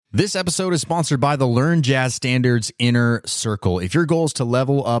This episode is sponsored by the Learn Jazz Standards Inner Circle. If your goal is to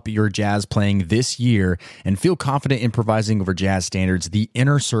level up your jazz playing this year and feel confident improvising over jazz standards, the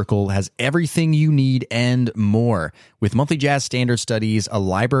Inner Circle has everything you need and more. With monthly jazz standard studies, a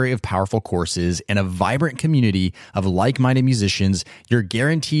library of powerful courses, and a vibrant community of like-minded musicians, you're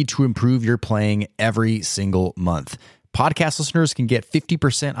guaranteed to improve your playing every single month. Podcast listeners can get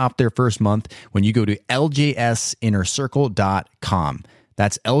 50% off their first month when you go to ljsinnercircle.com.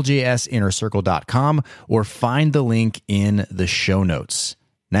 That's ljsinnercircle.com, or find the link in the show notes.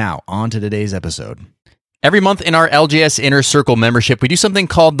 Now, on to today's episode. Every month in our LJS Inner Circle membership, we do something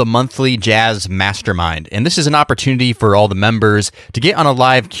called the Monthly Jazz Mastermind. And this is an opportunity for all the members to get on a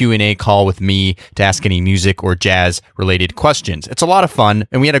live Q&A call with me to ask any music or jazz-related questions. It's a lot of fun,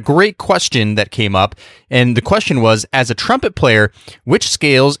 and we had a great question that came up. And the question was, as a trumpet player, which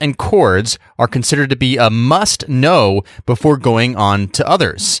scales and chords are considered to be a must-know before going on to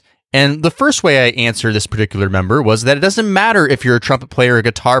others? And the first way I answered this particular member was that it doesn't matter if you're a trumpet player, a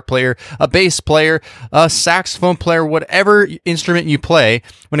guitar player, a bass player, a saxophone player, whatever instrument you play.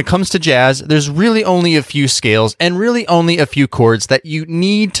 When it comes to jazz, there's really only a few scales and really only a few chords that you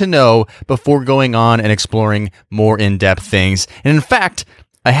need to know before going on and exploring more in-depth things. And in fact,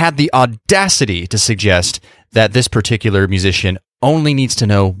 I had the audacity to suggest that this particular musician only needs to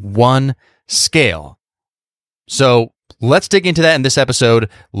know one scale. So let's dig into that in this episode.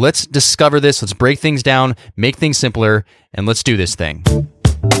 Let's discover this. Let's break things down, make things simpler, and let's do this thing.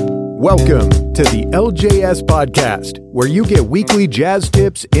 Welcome to the LJS Podcast, where you get weekly jazz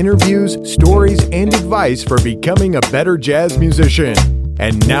tips, interviews, stories, and advice for becoming a better jazz musician.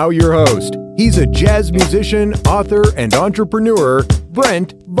 And now your host. He's a jazz musician, author, and entrepreneur,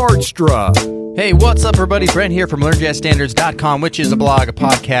 Brent Vaartstra. Hey, what's up, everybody? Brent here from LearnJazzStandards.com, which is a blog, a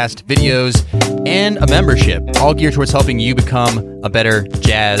podcast, videos, and a membership, all geared towards helping you become a better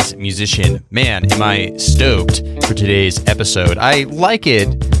jazz musician. Man, am I stoked for today's episode. I like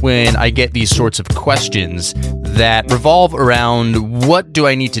it when I get these sorts of questions that revolve around what do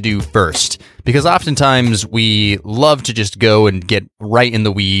I need to do first? Because oftentimes we love to just go and get right in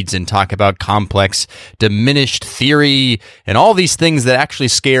the weeds and talk about complex, diminished theory and all these things that actually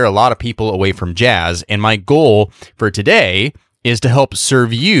scare a lot of people away from jazz. And my goal for today is to help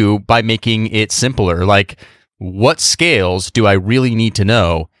serve you by making it simpler. Like, what scales do I really need to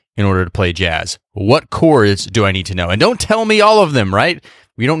know in order to play jazz? What chords do I need to know? And don't tell me all of them, right?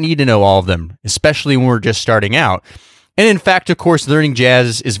 We don't need to know all of them, especially when we're just starting out. And in fact, of course, learning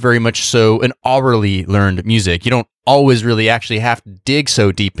jazz is very much so an orally learned music. You don't always really actually have to dig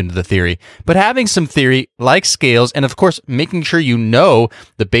so deep into the theory. But having some theory, like scales, and of course, making sure you know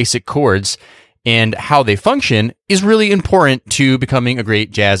the basic chords and how they function is really important to becoming a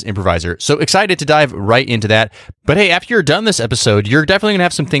great jazz improviser. So excited to dive right into that. But hey, after you're done this episode, you're definitely going to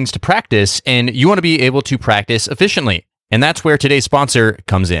have some things to practice, and you want to be able to practice efficiently. And that's where today's sponsor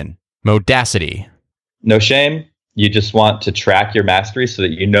comes in, Modacity. No shame. You just want to track your mastery so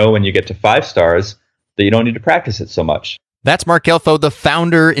that you know when you get to 5 stars that you don't need to practice it so much. That's Mark Gelfo, the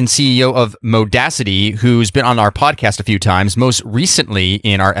founder and CEO of Modacity, who's been on our podcast a few times, most recently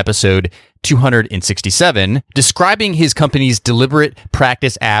in our episode 267, describing his company's deliberate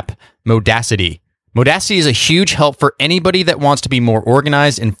practice app, Modacity. Modacity is a huge help for anybody that wants to be more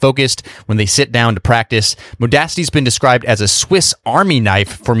organized and focused when they sit down to practice. Modacity's been described as a Swiss Army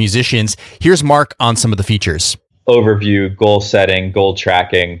knife for musicians. Here's Mark on some of the features. Overview, goal setting, goal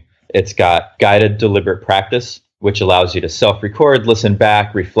tracking. It's got guided deliberate practice, which allows you to self-record, listen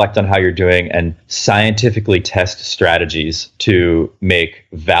back, reflect on how you're doing, and scientifically test strategies to make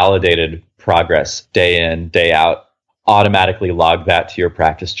validated progress day in, day out. Automatically log that to your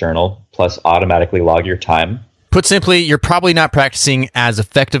practice journal, plus automatically log your time. Put simply, you're probably not practicing as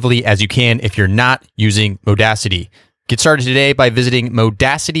effectively as you can if you're not using Modacity. Get started today by visiting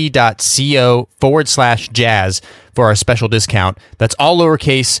modacity.co/jazz for our special discount. That's all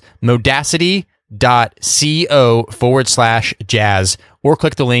lowercase, modacity.co/jazz, or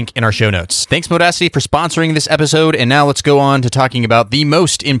click the link in our show notes. Thanks, Modacity, for sponsoring this episode. And now let's go on to talking about the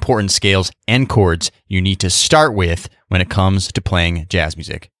most important scales and chords you need to start with when it comes to playing jazz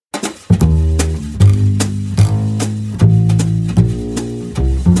music.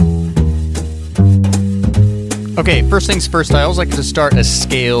 Okay, first things first, I always like to start a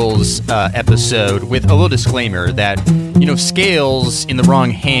scales episode with a little disclaimer that, scales in the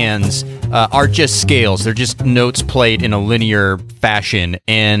wrong hands are just scales. They're just notes played in a linear fashion.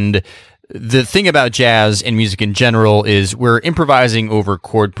 And the thing about jazz and music in general is we're improvising over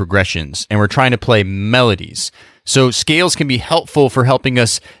chord progressions, and we're trying to play melodies. So scales can be helpful for helping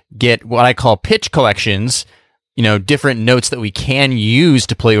us get what I call pitch collections different notes that we can use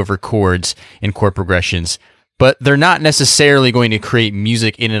to play over chords and chord progressions, but they're not necessarily going to create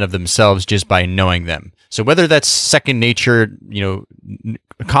music in and of themselves just by knowing them. So whether that's second nature,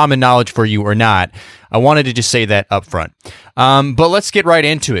 common knowledge for you or not, I wanted to just say that up front. But let's get right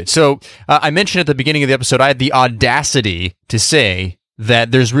into it. So I mentioned at the beginning of the episode, I had the audacity to say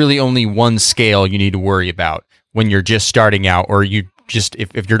that there's really only one scale you need to worry about when you're just starting out, or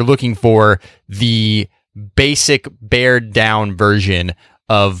if you're looking for the basic bared down version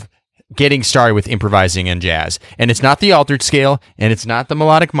of getting started with improvising in jazz. And it's not the altered scale, and it's not the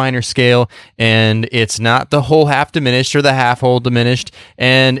melodic minor scale, and it's not the whole half diminished or the half whole diminished,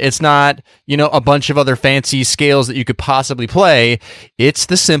 and it's not, a bunch of other fancy scales that you could possibly play. It's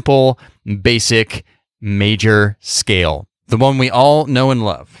the simple, basic major scale, the one we all know and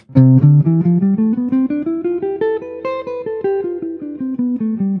love.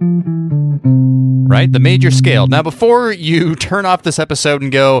 Right? The major scale. Now, before you turn off this episode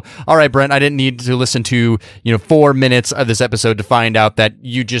and go, all right, Brent, I didn't need to listen to, 4 minutes of this episode to find out that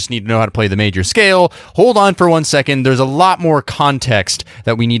you just need to know how to play the major scale. Hold on for 1 second. There's a lot more context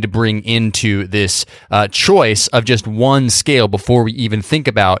that we need to bring into this choice of just one scale before we even think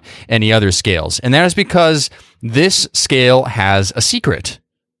about any other scales. And that is because this scale has a secret.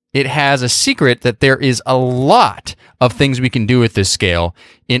 It has a secret that there is a lot of things we can do with this scale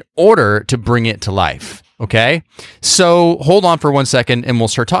in order to bring it to life. Okay? So hold on for 1 second and we'll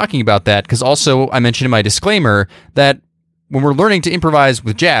start talking about that, because also I mentioned in my disclaimer that when we're learning to improvise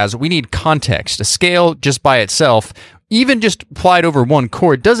with jazz, we need context. A scale just by itself, even just applied over one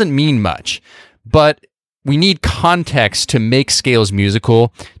chord, doesn't mean much. But we need context to make scales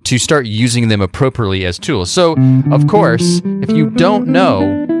musical, to start using them appropriately as tools. So, of course, if you don't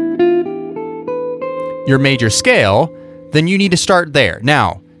know your major scale, then you need to start there.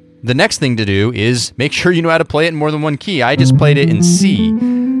 Now, the next thing to do is make sure you know how to play it in more than one key. I just played it in C,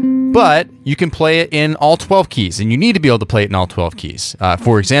 but you can play it in all 12 keys, and you need to be able to play it in all 12 keys.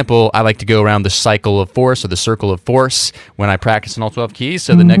 For example, I like to go around the cycle of force, or the circle of force, when I practice in all 12 keys.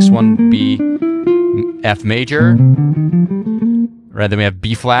 So the next one would be F major, right? Then we have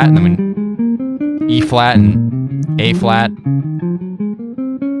B flat, and then E flat, and A flat,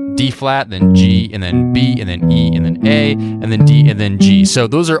 D flat, then G, and then B, and then E, and then A, and then D, and then G. So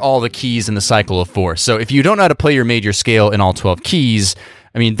those are all the keys in the cycle of force. So if you don't know how to play your major scale in all 12 keys,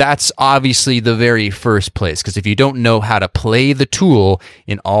 that's obviously the very first place, because if you don't know how to play the tool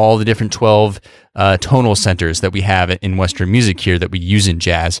in all the different 12 tonal centers that we have in Western music here that we use in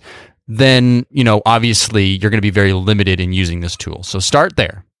jazz, then, obviously you're going to be very limited in using this tool. So start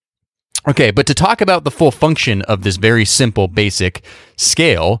there. Okay, but to talk about the full function of this very simple, basic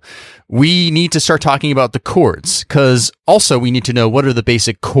scale, we need to start talking about the chords, because also we need to know what are the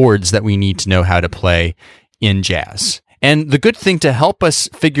basic chords that we need to know how to play in jazz. And the good thing to help us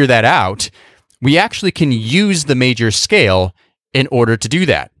figure that out, we actually can use the major scale in order to do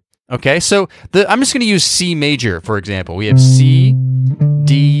that. Okay, so I'm just going to use C major, for example. We have C,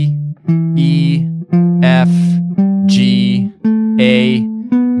 D, E, F, G, A,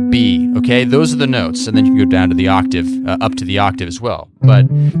 B. Okay, those are the notes, and then you can go down to the octave, up to the octave as well. But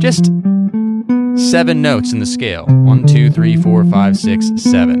just 7 notes in the scale. 1, 2, 3, 4, 5, 6,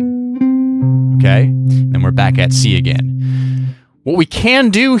 7. Okay, then we're back at C again. What we can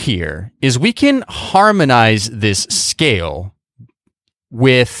do here is we can harmonize this scale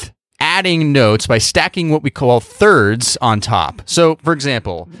with adding notes by stacking what we call thirds on top. So, for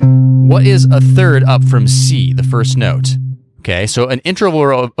example, what is a third up from C, the first note? Okay, so an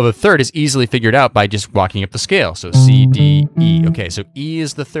interval of a third is easily figured out by just walking up the scale. So C, D, E. Okay, so E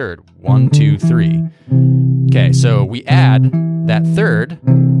is the third. 1, 2, 3. Okay, so we add that third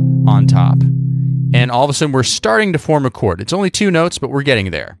on top, and all of a sudden we're starting to form a chord. It's only 2 notes, but we're getting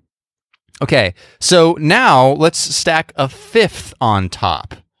there. Okay, so now let's stack a fifth on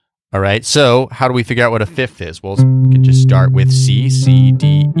top. All right, so how do we figure out what a fifth is? Well, we can just start with C, C,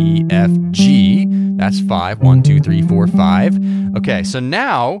 D, E, F, G. That's 5. 1, 2, 3, 4, 5. Okay, so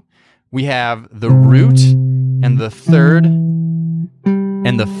now we have the root and the third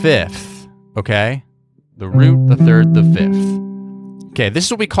and the fifth. Okay, the root, the third, the fifth. Okay, this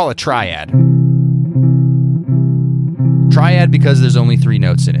is what we call a triad. Triad because there's only 3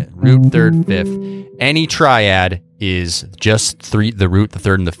 notes in it. Root, third, fifth. Any triad is just 3, the root, the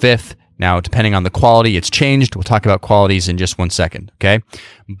third, and the fifth. Now, depending on the quality, it's changed. We'll talk about qualities in just 1 second, okay?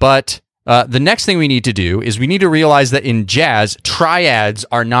 But The next thing we need to do is we need to realize that in jazz, triads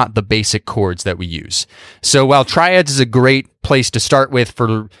are not the basic chords that we use. So while triads is a great place to start with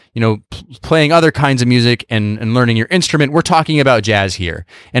for, playing other kinds of music and learning your instrument, we're talking about jazz here.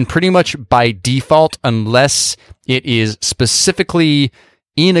 And pretty much by default, unless it is specifically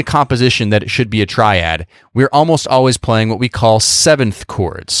in a composition that it should be a triad, we're almost always playing what we call seventh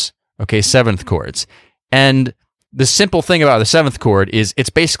chords. Okay, seventh chords. And the simple thing about the seventh chord is it's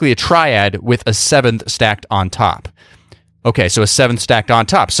basically a triad with a seventh stacked on top. Okay, so a seventh stacked on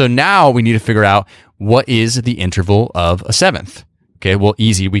top. So now we need to figure out what is the interval of a seventh. Okay, well,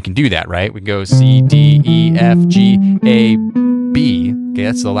 easy. We can do that, right? We can go C, D, E, F, G, A, B. Okay,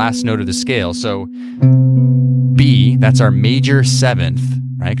 that's the last note of the scale. So B, that's our major seventh,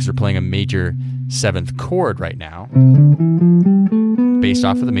 right? Because we're playing a major seventh chord right now, based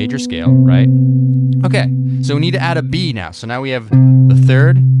off of the major scale, right? Okay, so we need to add a B now. So now we have the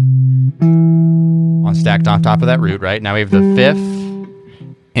third stacked on top of that root, right? Now we have the fifth,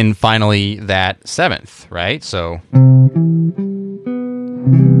 and finally that seventh, right? So,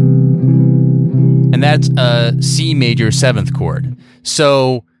 and that's a C major seventh chord.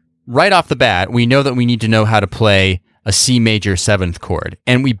 So right off the bat, we know that we need to know how to play a C major seventh chord.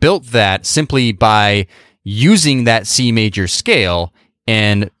 And we built that simply by using that C major scale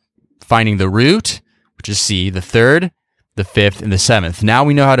and finding the root, which is C, the third, the fifth, and the seventh. Now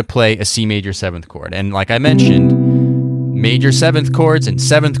we know how to play a C major seventh chord. And like I mentioned, major seventh chords and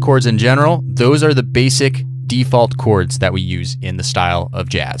seventh chords in general, those are the basic default chords that we use in the style of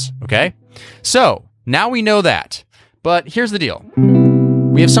jazz, okay? So now we know that. But here's the deal.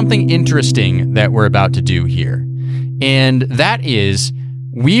 We have something interesting that we're about to do here. And that is,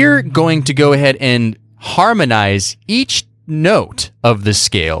 we're going to go ahead and harmonize each note of the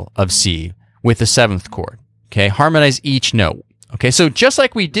scale of C with the seventh chord. Okay, harmonize each note. Okay, so just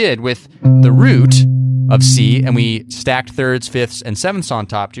like we did with the root of C, and we stacked thirds, fifths, and sevenths on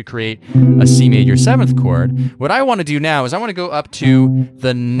top to create a C major seventh chord, what I want to do now is I want to go up to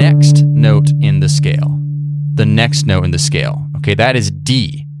the next note in the scale. The next note in the scale. Okay, that is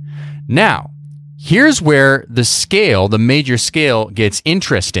D. Now, here's where the scale, the major scale, gets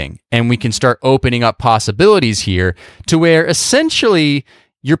interesting, and we can start opening up possibilities here to where essentially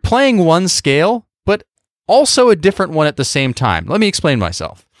you're playing one scale, but also a different one at the same time. Let me explain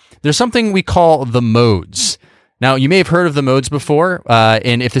myself. There's something we call the modes. Now, you may have heard of the modes before,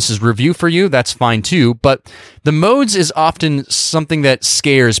 and if this is review for you, that's fine too, but the modes is often something that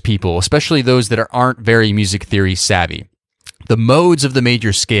scares people, especially those that aren't very music theory savvy. The modes of the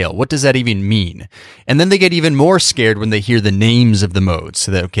major scale, what does that even mean? And then they get even more scared when they hear the names of the modes.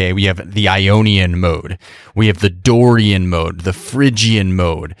 So that, okay, we have the Ionian mode, we have the Dorian mode, the Phrygian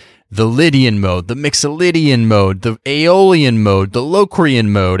mode, the Lydian mode, the Mixolydian mode, the Aeolian mode, the Locrian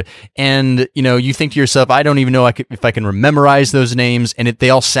mode, and you think to yourself, I don't even know if I can memorize those names, and they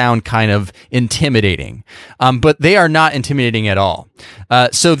all sound kind of intimidating. But they are not intimidating at all.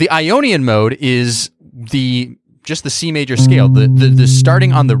 So the Ionian mode is just the C major scale, the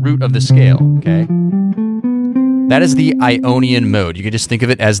starting on the root of the scale, okay? That is the Ionian mode. You can just think of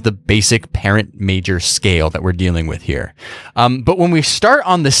it as the basic parent major scale that we're dealing with here. But when we start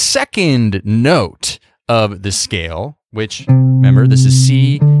on the second note of the scale, which, remember, this is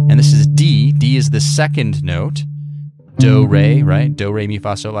C and this is D. D is the second note. Do, re, right? Do, re, mi,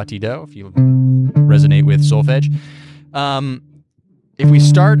 fa, sol, la, ti, do, if you resonate with solfege. If we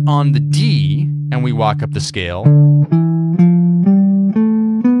start on the D and we walk up the scale,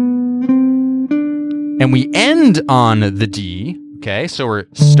 and we end on the D, okay, so we're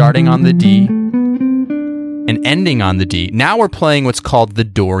starting on the D and ending on the D. Now we're playing what's called the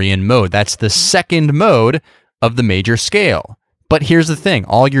Dorian mode. That's the second mode of the major scale. But here's the thing.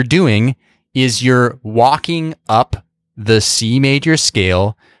 All you're doing is you're walking up the C major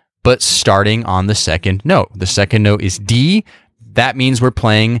scale, but starting on the second note. The second note is D. That means we're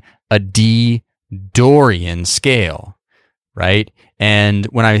playing a D Dorian scale, right? And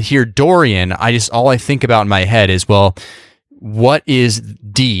when I hear Dorian, all I think about in my head is, well, what is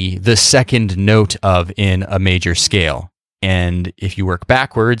D, the second note of in a major scale? And if you work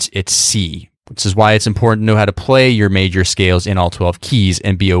backwards, it's C, which is why it's important to know how to play your major scales in all 12 keys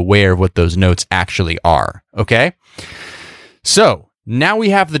and be aware of what those notes actually are, okay? So now we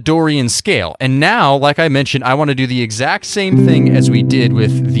have the Dorian scale. And now, like I mentioned, I want to do the exact same thing as we did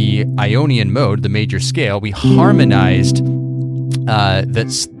with the Ionian mode, the major scale. We harmonized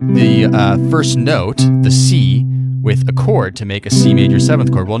that's the first note, the C, with a chord to make a C major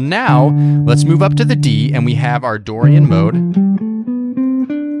seventh chord. Well, now let's move up to the D, and we have our Dorian mode,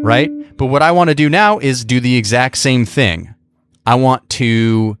 right? But what I want to do now is do the exact same thing. I want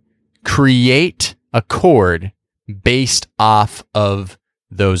to create a chord based off of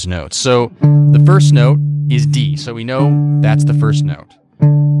those notes. So the first note is D, so we know that's the first note.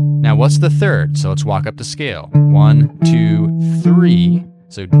 Now what's the third? So let's walk up the scale. 1, 2, 3.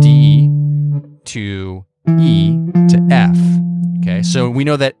 So D to E to F. Okay, so we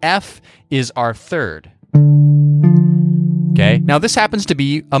know that F is our third. Okay, now this happens to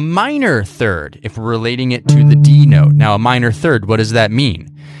be a minor third if we're relating it to the D note. Now a minor third, what does that mean?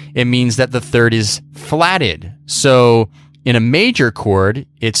 It means that the third is flatted. So in a major chord,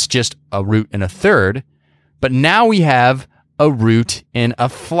 it's just a root and a third, but now we have a root in a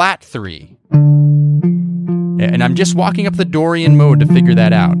flat 3. And I'm just walking up the Dorian mode to figure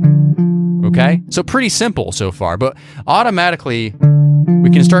that out. Okay? So pretty simple so far, but automatically we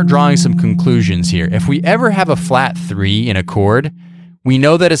can start drawing some conclusions here. If we ever have a flat 3 in a chord, we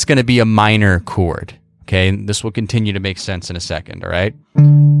know that it's going to be a minor chord. Okay? And this will continue to make sense in a second, all right?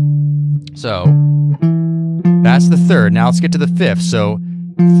 So that's the third. Now let's get to the fifth. So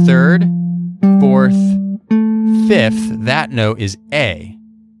third, fourth, fifth, that note is A.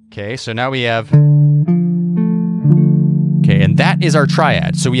 Okay, so now we have... Okay, and that is our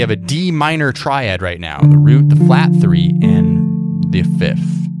triad. So we have a D minor triad right now. The root, the flat 3, and the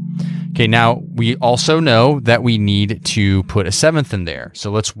fifth. Okay, now we also know that we need to put a seventh in there.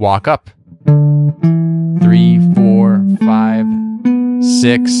 So let's walk up. 3, 4, 5,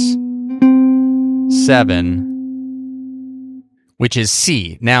 6, 7, which is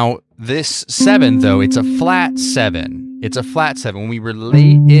C. Now, this 7, though, it's a flat 7. It's a flat 7. When we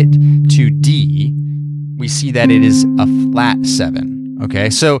relate it to D, we see that it is a flat 7. Okay,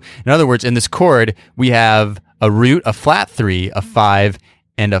 so in other words, in this chord, we have a root, a flat 3, a 5,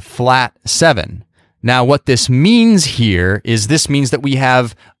 and a flat 7. Now, what this means here is this means that we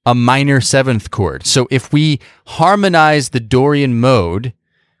have a minor 7th chord. So if we harmonize the Dorian mode,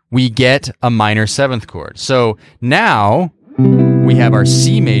 we get a minor 7th chord. So now we have our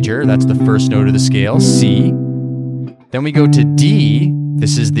C major. That's the first note of the scale, C. Then we go to D.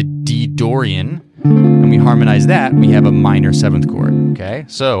 This is the D Dorian. And we harmonize that. We have a minor 7th chord. Okay.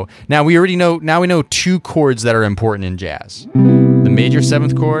 So now we know 2 chords that are important in jazz. The major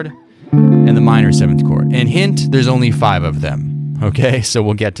 7th chord and the minor 7th chord. And hint, there's only 5 of them. Okay, so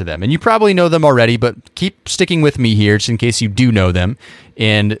we'll get to them. And you probably know them already, but keep sticking with me here just in case you do know them.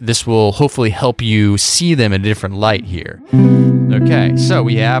 And this will hopefully help you see them in a different light here. Okay, so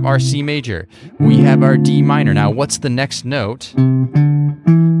we have our C major. We have our D minor. Now, what's the next note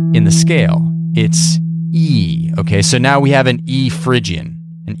in the scale? It's E. Okay, so now we have an E Phrygian.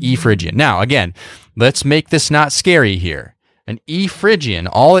 An E Phrygian. Now, again, let's make this not scary here. An E Phrygian,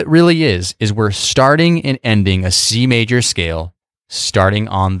 all it really is we're starting and ending a C major scale starting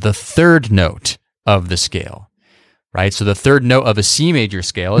on the third note of the scale, right? So the third note of a C major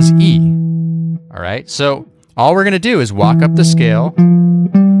scale is E, all right? So all we're going to do is walk up the scale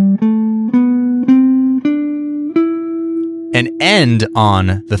and end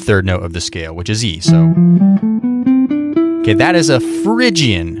on the third note of the scale, which is E. So, okay, that is a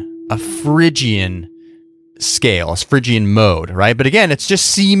Phrygian scale, it's Phrygian mode, right? But again, it's just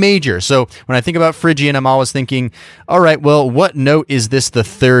C major. So when I think about Phrygian, I'm always thinking, all right, well, what note is this the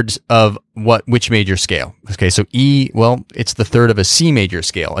third of which major scale? Okay, so E, well, it's the third of a C major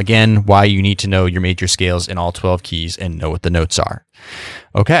scale. Again, why you need to know your major scales in all 12 keys and know what the notes are.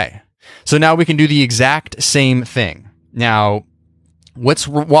 Okay, so now we can do the exact same thing. Now, let's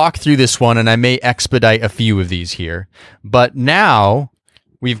walk through this one, and I may expedite a few of these here. But now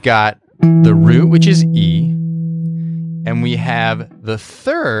we've got the root, which is E, and we have the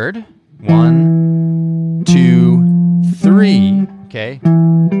third, 1, 2, 3, okay?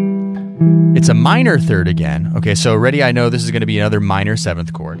 It's a minor third again. Okay, so already I know this is going to be another minor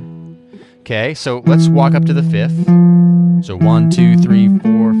 7th chord. Okay, so let's walk up to the fifth. So 1, 2, 3,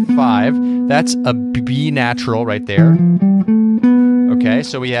 4, 5. That's a B natural right there. Okay,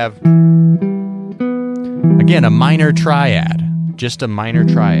 so we have, again, a minor triad. Just a minor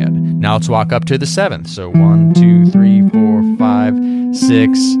triad. Now let's walk up to the 7th. So 1, 2, 3, 4, 5,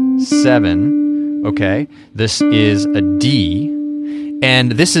 6, 7. Okay, this is a D.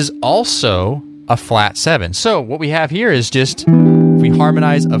 And this is also a flat 7. So what we have here is just, if we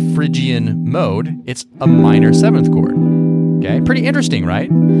harmonize a Phrygian mode, it's a minor 7th chord. Okay, pretty interesting,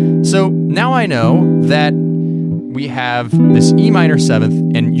 right? So now I know that we have this E minor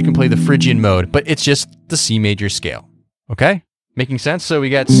 7th, and you can play the Phrygian mode, but it's just the C major scale. Okay? Making sense? So we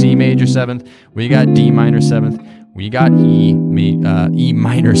got C major 7th, we got D minor 7th, we got E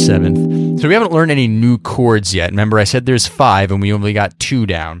minor 7th. So we haven't learned any new chords yet. Remember, I said there's 5, and we only got 2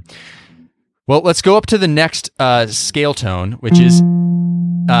 down. Well, let's go up to the next scale tone, which is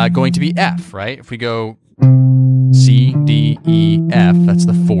going to be F, right? If we go C, D, E, F, that's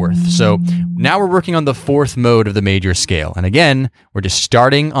the fourth. So now we're working on the fourth mode of the major scale. And again, we're just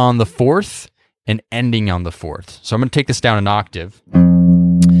starting on the fourth and ending on the fourth. So I'm going to take this down an octave.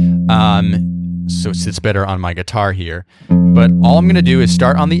 So it sits better on my guitar here. But all I'm going to do is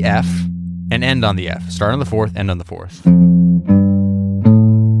start on the F and end on the F. Start on the fourth, end on the fourth.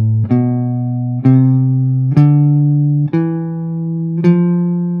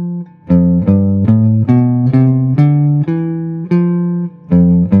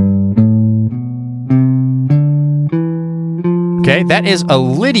 Okay, that is a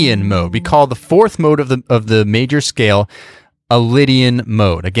Lydian mode. We call the fourth mode of the major scale a Lydian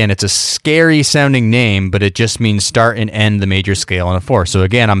mode. Again, it's a scary sounding name, but it just means start and end the major scale on a fourth. So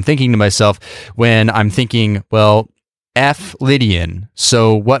again, I'm thinking to myself when I'm thinking, well, F Lydian.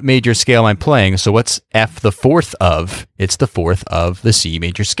 So what major scale am I playing? So what's F the fourth of? It's the fourth of the C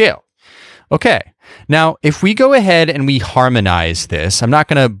major scale. Okay. Now, if we go ahead and we harmonize this, I'm not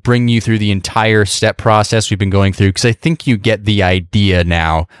going to bring you through the entire step process we've been going through because I think you get the idea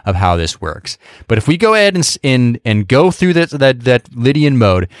now of how this works. But if we go ahead and go through that Lydian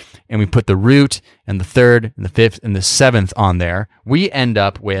mode and we put the root and the third and the fifth and the seventh on there, we end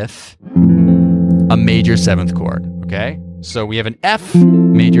up with a major seventh chord. Okay? So we have an F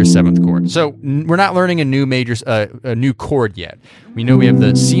major seventh chord. So we're not learning a new chord yet. We know we have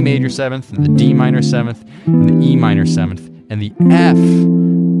the C major seventh, and the D minor seventh, and the E minor seventh, and the F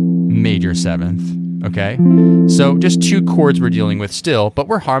major seventh. Okay? So just two chords we're dealing with still, but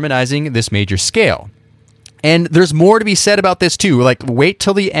we're harmonizing this major scale. And there's more to be said about this too. Like, wait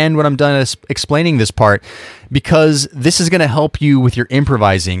till the end when I'm done explaining this part, because this is going to help you with your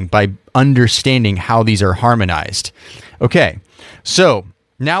improvising by understanding how these are harmonized. Okay, so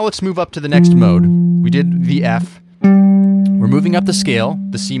now let's move up to the next mode. We did the F. We're moving up the scale,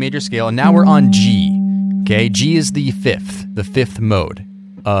 the C major scale, and now we're on G. Okay, G is the fifth mode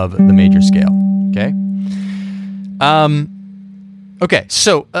of the major scale. Okay. Okay,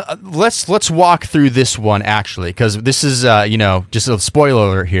 so let's walk through this one actually, because this is just a spoiler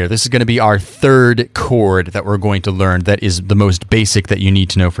alert here. This is going to be our third chord that we're going to learn. That is the most basic that you need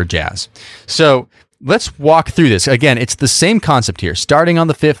to know for jazz. So let's walk through this again. It's the same concept here, starting on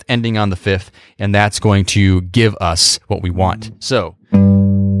the fifth, ending on the fifth, and that's going to give us what we want. So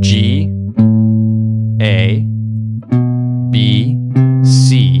G, A, B,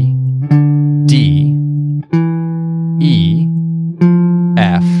 C, D, E,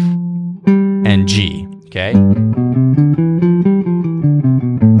 F, and G, okay?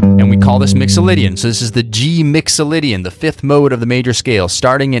 And we call this Mixolydian. So this is the G Mixolydian, the fifth mode of the major scale,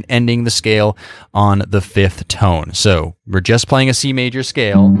 starting and ending the scale on the fifth tone. So we're just playing a C major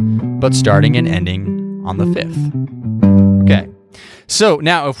scale, but starting and ending on the fifth. Okay. So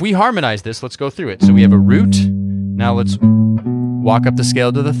now if we harmonize this, let's go through it. So we have a root. Now let's walk up the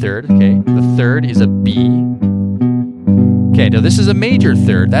scale to the third, okay? The third is a B. Okay, now this is a major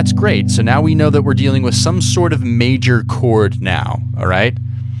third. That's great. So now we know that we're dealing with some sort of major chord now, all right?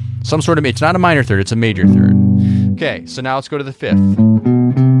 It's not a minor third, it's a major third. Okay, so now let's go to the fifth.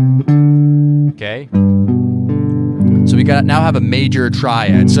 Okay. So we now have a major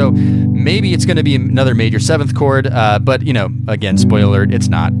triad. So maybe it's going to be another major seventh chord, but, again, spoiler alert, it's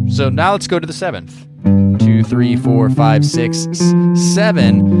not. So now let's go to the seventh. 2, 3, 4, 5, 6,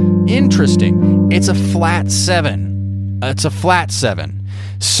 7. Interesting. It's a flat 7. It's a flat 7.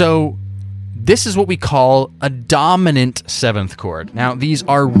 So this is what we call a dominant seventh chord. Now, these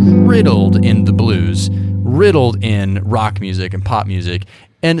are riddled in the blues, riddled in rock music and pop music,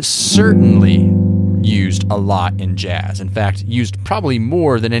 and certainly used a lot in jazz. In fact, used probably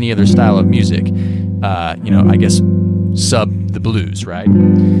more than any other style of music. I guess sub the blues, right?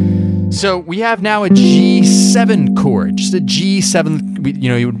 So we have now a G7 chord, just a G7,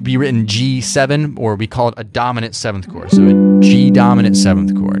 it would be written G7, or we call it a dominant seventh chord. So a G dominant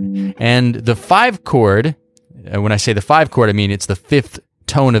seventh chord. And the 5 chord, when I say the 5 chord, I mean it's the fifth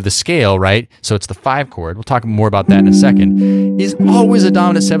tone of the scale, right? So it's the 5 chord. We'll talk more about that in a second. Is always a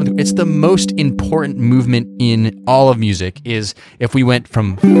dominant seventh. It's the most important movement in all of music, is if we went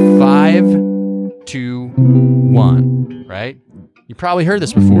from 5 to 1, right? You probably heard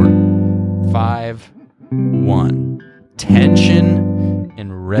this before. 5, 1. Tension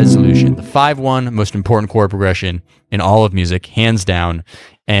and resolution. The 5-1, most important chord progression in all of music, hands down.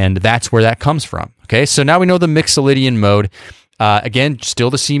 And that's where that comes from. Okay, so now we know the Mixolydian mode. Again, still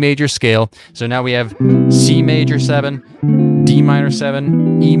the C major scale. So now we have C major 7, D minor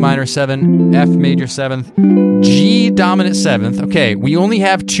 7, E minor 7, F major 7th, G dominant 7th. Okay, we only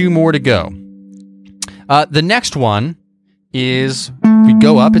have 2 more to go. The next one is, if we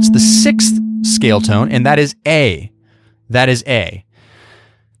go up, it's the 6th scale tone, and that is A. That is A.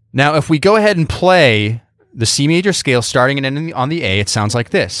 Now, if we go ahead and play the C major scale starting and ending on the A, it sounds like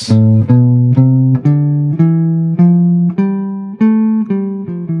this.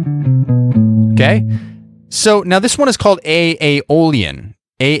 Okay? So now this one is called Aeolian.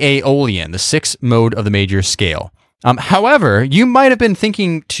 Aeolian, the 6th mode of the major scale. However, you might have been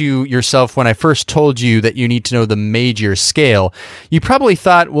thinking to yourself when I first told you that you need to know the major scale, you probably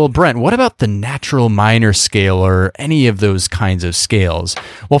thought, well, Brent, what about the natural minor scale or any of those kinds of scales?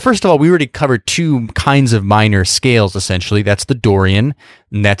 Well, first of all, we already covered 2 kinds of minor scales, essentially. That's the Dorian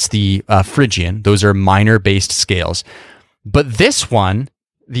and that's the Phrygian. Those are minor-based scales. But this one,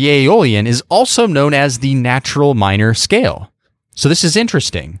 the Aeolian, is also known as the natural minor scale. So this is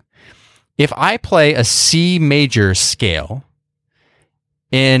interesting. If I play a C major scale,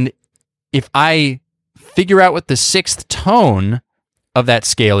 and if I figure out what the 6th tone of that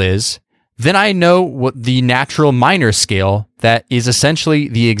scale is, then I know what the natural minor scale that is essentially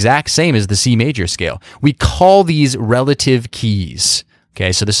the exact same as the C major scale. We call these relative keys.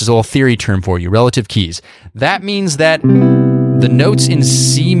 Okay, so this is a little theory term for you, relative keys. That means that the notes in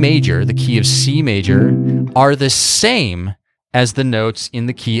C major, the key of C major, are the same as the notes in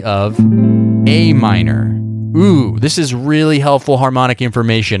the key of A minor. Ooh, this is really helpful harmonic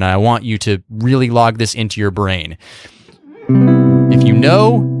information. I want you to really log this into your brain. If you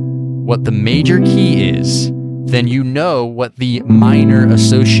know what the major key is, then you know what the minor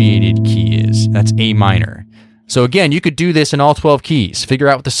associated key is. That's A minor. So again, you could do this in all 12 keys. Figure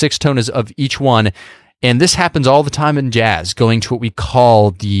out what the 6th tone is of each one. And this happens all the time in jazz, going to what we call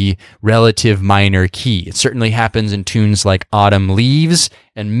the relative minor key. It certainly happens in tunes like Autumn Leaves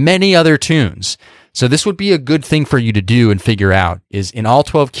and many other tunes. So this would be a good thing for you to do and figure out is in all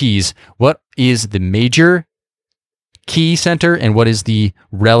 12 keys, what is the major key center and what is the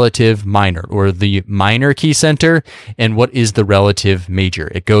relative minor, or the minor key center and what is the relative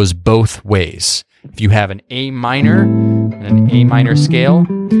major. It goes both ways. If you have an A minor and an A minor scale,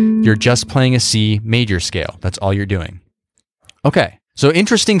 you're just playing a C major scale. That's all you're doing. Okay, so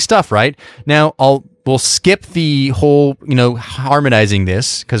interesting stuff, right? Now, we'll skip the whole, harmonizing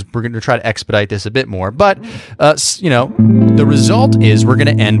this because we're going to try to expedite this a bit more. But, the result is we're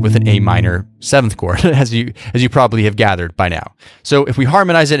going to end with an A minor 7th chord, as you probably have gathered by now. So if we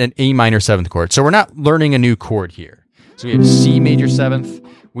harmonize it in A minor 7th chord, so we're not learning a new chord here. So we have C major 7th,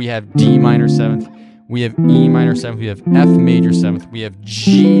 we have D minor 7th, we have E minor 7th, we have F major 7th, we have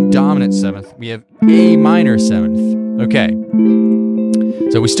G dominant 7th, we have A minor 7th. Okay.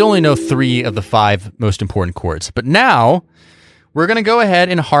 So we still only know 3 of the 5 most important chords. But now we're going to go ahead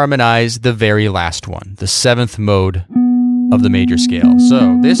and harmonize the very last one, the 7th mode of the major scale.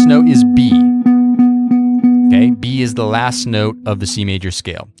 So this note is B. Okay, B is the last note of the C major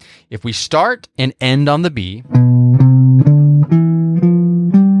scale. If we start and end on the B,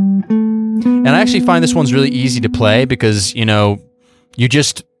 and I actually find this one's really easy to play because, you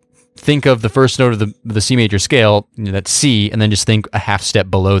just think of the first note of the C major scale, that's C, and then just think a half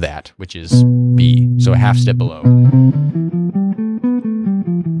step below that, which is B. So a half step below.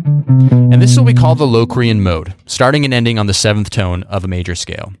 And this is what we call the Locrian mode, starting and ending on the 7th tone of a major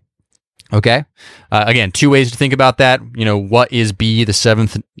scale. Okay? Again, 2 ways to think about that. What is B, the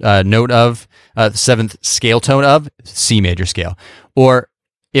 7th note of, the 7th scale tone of? C major scale. Or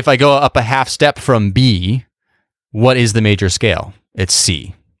if I go up a half step from B, what is the major scale? It's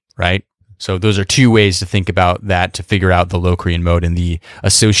C, right? So those are 2 ways to think about that to figure out the Locrian mode and the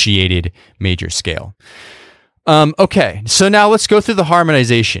associated major scale. Okay, so now let's go through the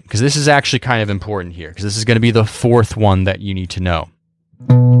harmonization, because this is actually kind of important here, because this is going to be the 4th one that you need to know.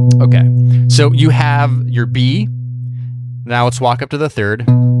 Okay, so you have your B. Now let's walk up to the 3rd.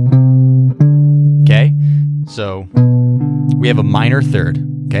 Okay, so we have a minor 3rd.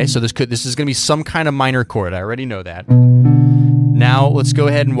 Okay, so this is going to be some kind of minor chord. I already know that. Now let's go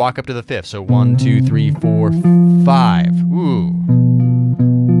ahead and walk up to the 5th. So 1, 2, 3, 4, 5. Ooh.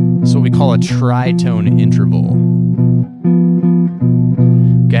 This is what we call a tritone interval.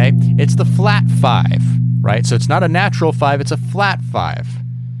 Okay, it's the flat 5, right? So it's not a natural 5, it's a flat 5.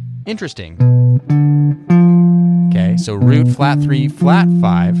 Interesting. Okay, so root, flat 3, flat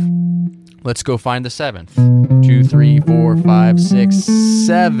 5. Let's go find the 7th. 2, 3, 4, 5, 6,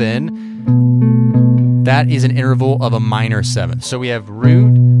 7. That is an interval of a minor 7th. So we have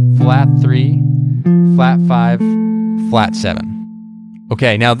root, flat 3, flat 5, flat 7.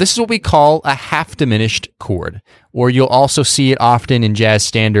 Okay, now this is what we call a half diminished chord, or you'll also see it often in jazz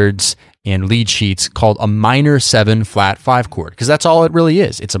standards and lead sheets called a minor 7 flat 5 chord, because that's all it really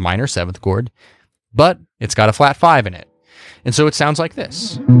is. It's a minor 7th chord but it's got a flat 5 in it. And so it sounds like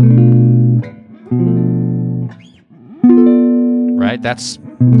this. Right? That's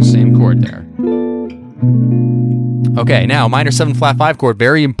the same chord there. Okay, now minor 7 flat 5 chord,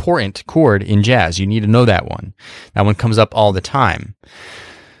 very important chord in jazz. You need to know that one. That one comes up all the time.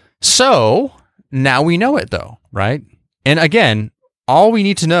 So now we know it though, right? And again, all we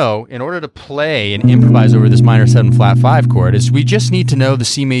need to know in order to play and improvise over this minor 7 flat 5 chord is we just need to know the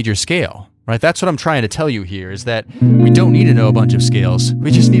C major scale, right? That's what I'm trying to tell you here, is that we don't need to know a bunch of scales. We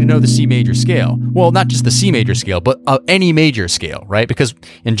just need to know the C major scale. Well, not just the C major scale, but any major scale, right? Because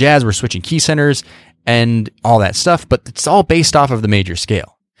in jazz, we're switching key centers and all that stuff, but it's all based off of the major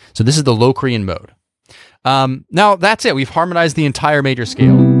scale. So this is the Locrian mode. Now that's it. We've harmonized the entire major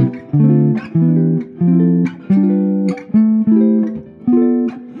scale.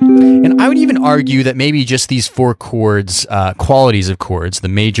 And I would even argue that maybe just these 4 chords, qualities of chords, the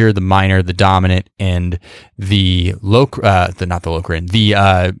major, the minor, the dominant, and the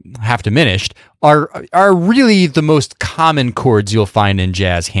half diminished, are really the most common chords you'll find in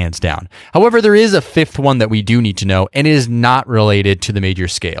jazz, hands down. However, there is a 5th one that we do need to know, and it is not related to the major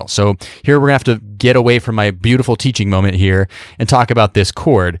scale. So here we're going to have to get away from my beautiful teaching moment here and talk about this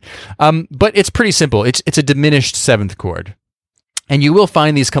chord. But it's pretty simple. It's a diminished 7th chord. And you will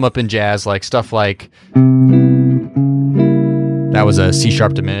find these come up in jazz, like stuff like, that was a C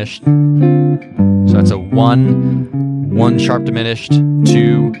sharp diminished. So that's a 1 sharp diminished,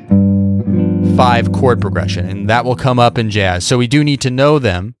 2, 5 chord progression. And that will come up in jazz. So we do need to know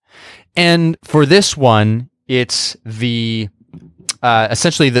them. And for this one, it's the,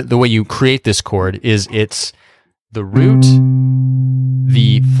 essentially the way you create this chord is it's the root,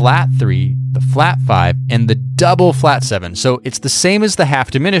 the flat 3, the flat 5, and the double flat 7. So it's the same as the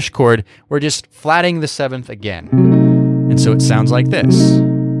half diminished chord. We're just flatting the 7th again. And so it sounds like this.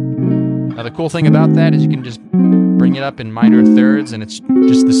 Now the cool thing about that is you can just bring it up in minor thirds, and it's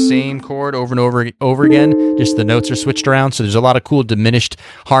just the same chord over and over again. Just the notes are switched around. So there's a lot of cool diminished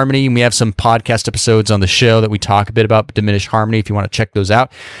harmony. And we have some podcast episodes on the show that we talk a bit about diminished harmony if you want to check those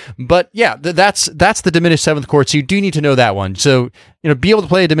out. But yeah, that's the diminished 7th chord. So you do need to know that one. So, be able to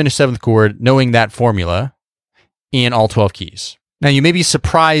play a diminished 7th chord knowing that formula in all 12 keys. Now you may be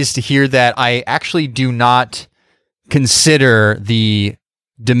surprised to hear that I actually do not consider the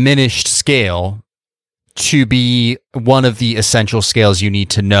diminished scale to be one of the essential scales you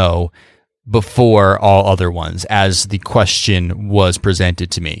need to know before all other ones, as the question was presented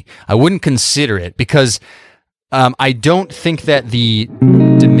to me. I wouldn't consider it because I don't think that the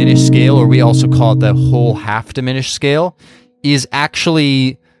diminished scale, or we also call it the whole half diminished scale, is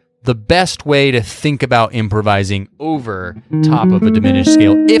actually the best way to think about improvising over top of a diminished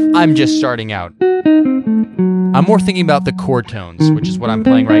scale if I'm just starting out. I'm more thinking about the chord tones, which is what I'm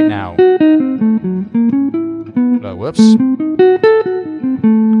playing right now. Whoops.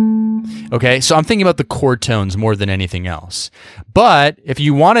 Okay, so I'm thinking about the chord tones more than anything else. But if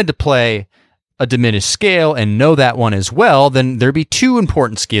you wanted to play a diminished scale and know that one as well, then there'd be 2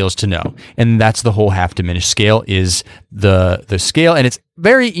 important scales to know. And that's the whole half diminished scale is the scale, and it's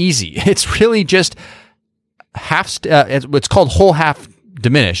very easy. It's really just it's called whole half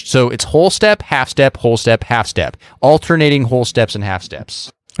diminished. So it's whole step, half step, whole step, half step, alternating whole steps and half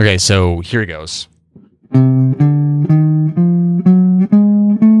steps. Okay, so here it goes.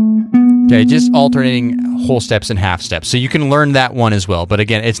 Okay, just alternating whole steps and half steps. So you can learn that one as well. But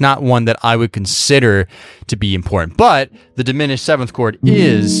again, it's not one that I would consider to be important. But the diminished 7th chord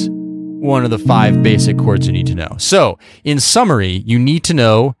is one of the 5 basic chords you need to know. So in summary, you need to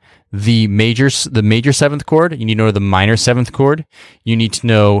know the major 7th chord. You need to know the minor 7th chord. You need to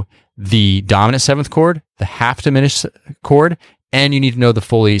know the dominant 7th chord, the half diminished chord, and you need to know the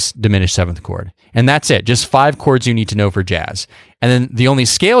fully diminished 7th chord. And that's it. Just 5 chords you need to know for jazz. And then the only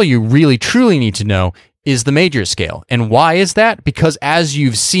scale you really truly need to know is the major scale. And why is that? Because as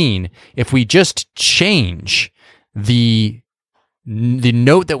you've seen, if we just change the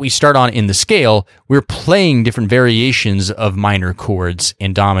note that we start on in the scale, we're playing different variations of minor chords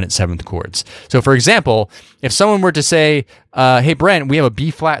and dominant 7th chords. So for example, if someone were to say, hey Brent, we have a B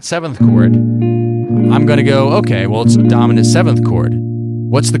flat 7th chord, I'm going to go, okay, well, it's a dominant 7th chord.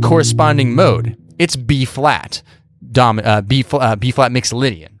 What's the corresponding mode? It's B flat, B flat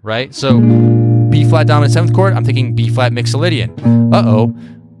mixolydian, right? So B flat dominant 7th chord, I'm thinking B flat mixolydian. Uh-oh,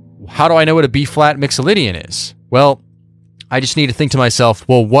 how do I know what a B flat mixolydian is? Well, I just need to think to myself,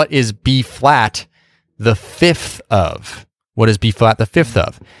 well, what is B flat the 5th of? What is B flat the 5th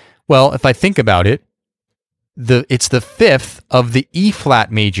of? Well, if I think about it, it's the 5th of the E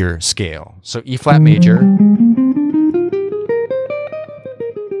flat major scale. So E flat major,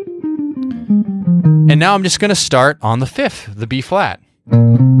 And now I'm just going to start on the 5th, the B flat.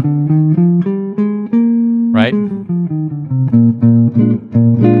 Right?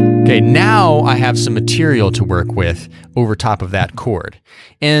 Okay, now I have some material to work with over top of that chord.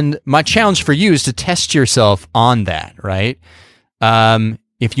 And my challenge for you is to test yourself on that, right?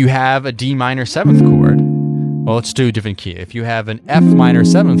 If you have a D minor 7th chord, well, let's do a different key. If you have an F minor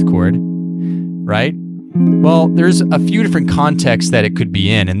 7th chord, right? Well, there's a few different contexts that it could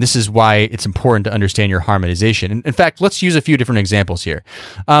be in, and this is why it's important to understand your harmonization. In fact, let's use a few different examples here.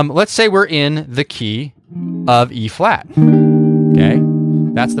 Let's say we're in the key of E flat. Okay?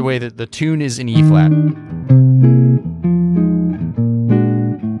 That's the way that the tune is in E flat.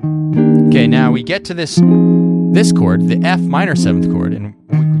 Okay, now we get to this chord, the F minor 7th chord, and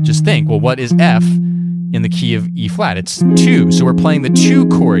we just think, well, what is F in the key of E flat? It's 2, so we're playing the 2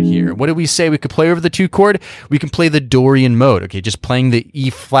 chord here. What did we say we could play over the 2 chord? We can play the Dorian mode, okay, just playing the E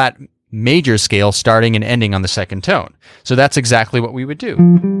flat major scale starting and ending on the 2nd tone. So that's exactly what we would do.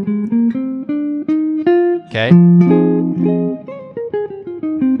 Okay?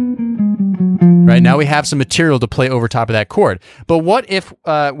 Right, now we have some material to play over top of that chord. But what if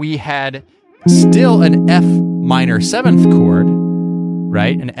we had still an F minor 7th chord,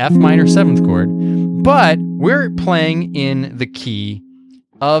 right? An F minor 7th chord, but we're playing in the key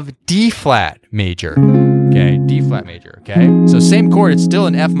of D flat major, okay? D flat major, okay? So same chord, it's still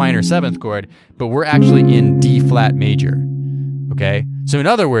an F minor 7th chord, but we're actually in D flat major, okay? So in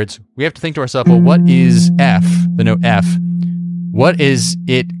other words, we have to think to ourselves, well, what is F, the note F? What is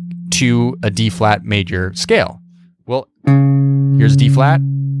it to a D flat major scale? Well, here's D flat,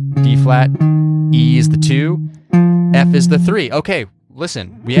 E is the 2, F is the 3. Okay,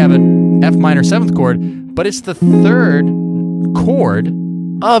 listen, we have an F minor 7th chord, but it's the 3rd chord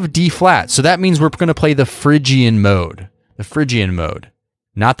of D flat. So that means we're going to play the Phrygian mode. The Phrygian mode.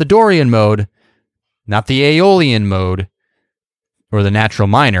 Not the Dorian mode, not the Aeolian mode, or the natural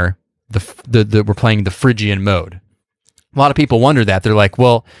minor. We're playing the Phrygian mode. A lot of people wonder that. They're like,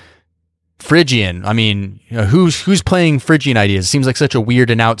 well, Phrygian, I mean, who's playing Phrygian ideas? It seems like such a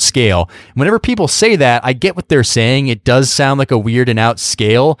weird and out scale. Whenever people say that, I get what they're saying. It does sound like a weird and out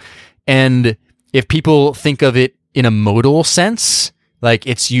scale. And if people think of it in a modal sense, like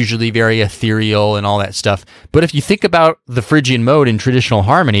it's usually very ethereal and all that stuff. But if you think about the Phrygian mode in traditional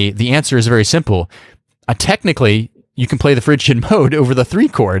harmony, the answer is very simple. Technically, you can play the Phrygian mode over the 3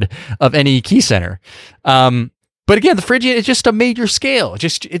 chord of any key center. But again, the Phrygian is just a major scale.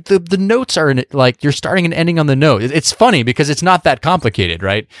 The notes are in it, like you're starting and ending on the note. It's funny because it's not that complicated,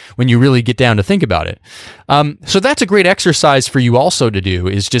 right? When you really get down to think about it. So that's a great exercise for you also to do,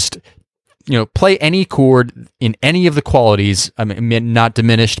 is just, play any chord in any of the qualities. I mean, not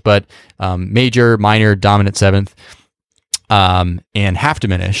diminished, but major, minor, dominant 7th, and half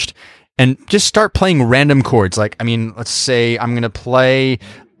diminished. And just start playing random chords. Let's say I'm going to play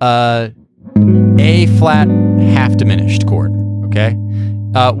A flat half diminished chord. Okay,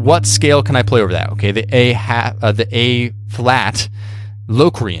 what scale can I play over that? Okay, the A flat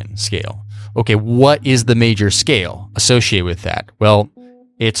Locrian scale. Okay, what is the major scale associated with that? Well,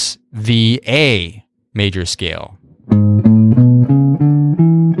 it's the A major scale.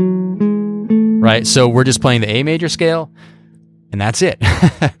 Right, so we're just playing the A major scale, and that's it.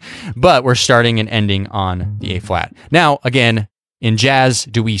 But we're starting and ending on the A flat. Now, again, in jazz,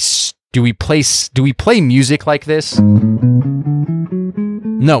 do we play music like this?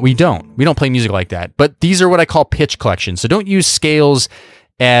 No, we don't. We don't play music like that. But these are what I call pitch collections. So don't use scales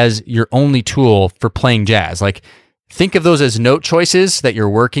as your only tool for playing jazz. Like, think of those as note choices that you're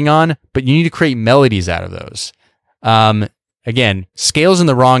working on, but you need to create melodies out of those. Again, scales in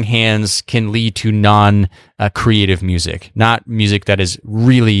the wrong hands can lead to non-creative music, not music that is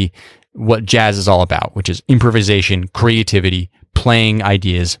really what jazz is all about, which is improvisation, creativity, playing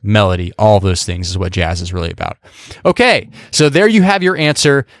ideas, melody, all of those things is what jazz is really about. Okay, so there you have your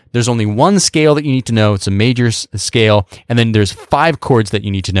answer. There's only one scale that you need to know. It's a major scale, and then there's 5 chords that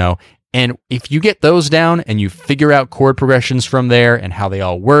you need to know. And if you get those down and you figure out chord progressions from there and how they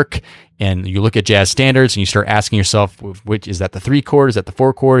all work, and you look at jazz standards and you start asking yourself, which is that the 3 chord? Is that the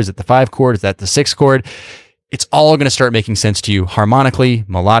 4 chord? Is that the 5 chord? Is that the 6 chord? It's all going to start making sense to you harmonically,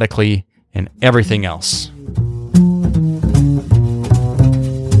 melodically, and everything else.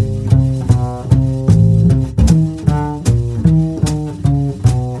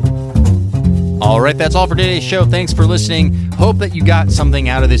 All right, that's all for today's show. Thanks for listening. Hope that you got something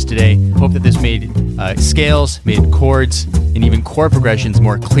out of this today. Hope that this made scales, made chords, and even chord progressions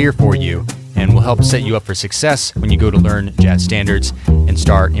more clear for you, and will help set you up for success when you go to learn jazz standards and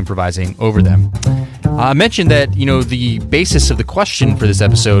start improvising over them. I mentioned that, the basis of the question for this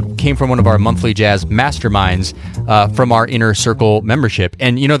episode came from one of our monthly jazz masterminds from our Inner Circle membership.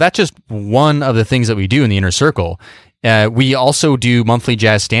 And, that's just one of the things that we do in the Inner Circle. We also do monthly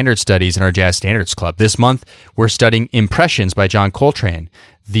jazz standard studies in our Jazz Standards Club. This month, we're studying Impressions by John Coltrane.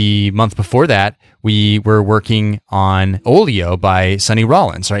 The month before that, we were working on Olio by Sonny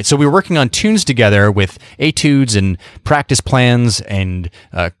Rollins, right? So we were working on tunes together with etudes and practice plans and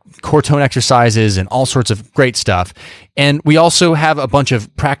chord tone exercises and all sorts of great stuff. And we also have a bunch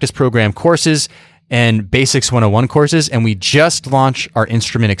of practice program courses and Basics 101 courses. And we just launched our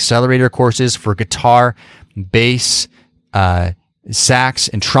Instrument Accelerator courses for guitar, bass, sax,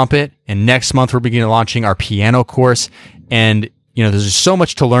 and trumpet. And next month, we're beginning launching our piano course. And there's just so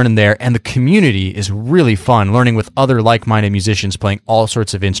much to learn in there, and the community is really fun, learning with other like-minded musicians playing all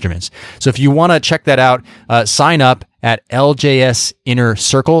sorts of instruments. So if you want to check that out, sign up at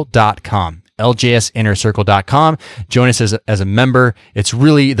ljsinnercircle.com. ljsinnercircle.com. Join us as a member. It's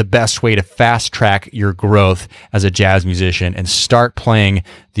really the best way to fast-track your growth as a jazz musician and start playing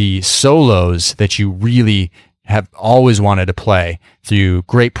the solos that you really have always wanted to play through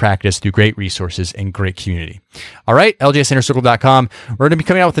great practice, through great resources, and great community. All right, ljsinnercircle.com. We're going to be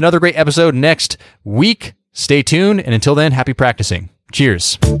coming out with another great episode next week. Stay tuned, and until then, happy practicing.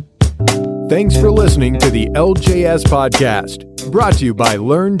 Cheers. Thanks for listening to the LJS Podcast, brought to you by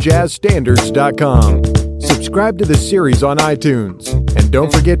LearnJazzStandards.com. Subscribe to the series on iTunes, and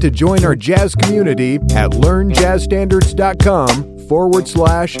don't forget to join our jazz community at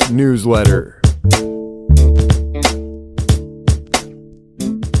LearnJazzStandards.com/newsletter.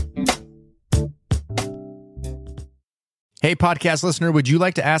 Hey, podcast listener, would you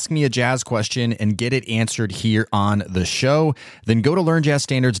like to ask me a jazz question and get it answered here on the show? Then go to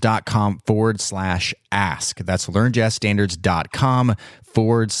LearnJazzStandards.com/ask. That's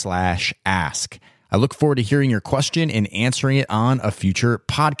LearnJazzStandards.com/ask. I look forward to hearing your question and answering it on a future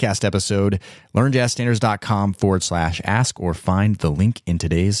podcast episode. LearnJazzStandards.com/ask, or find the link in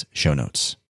today's show notes.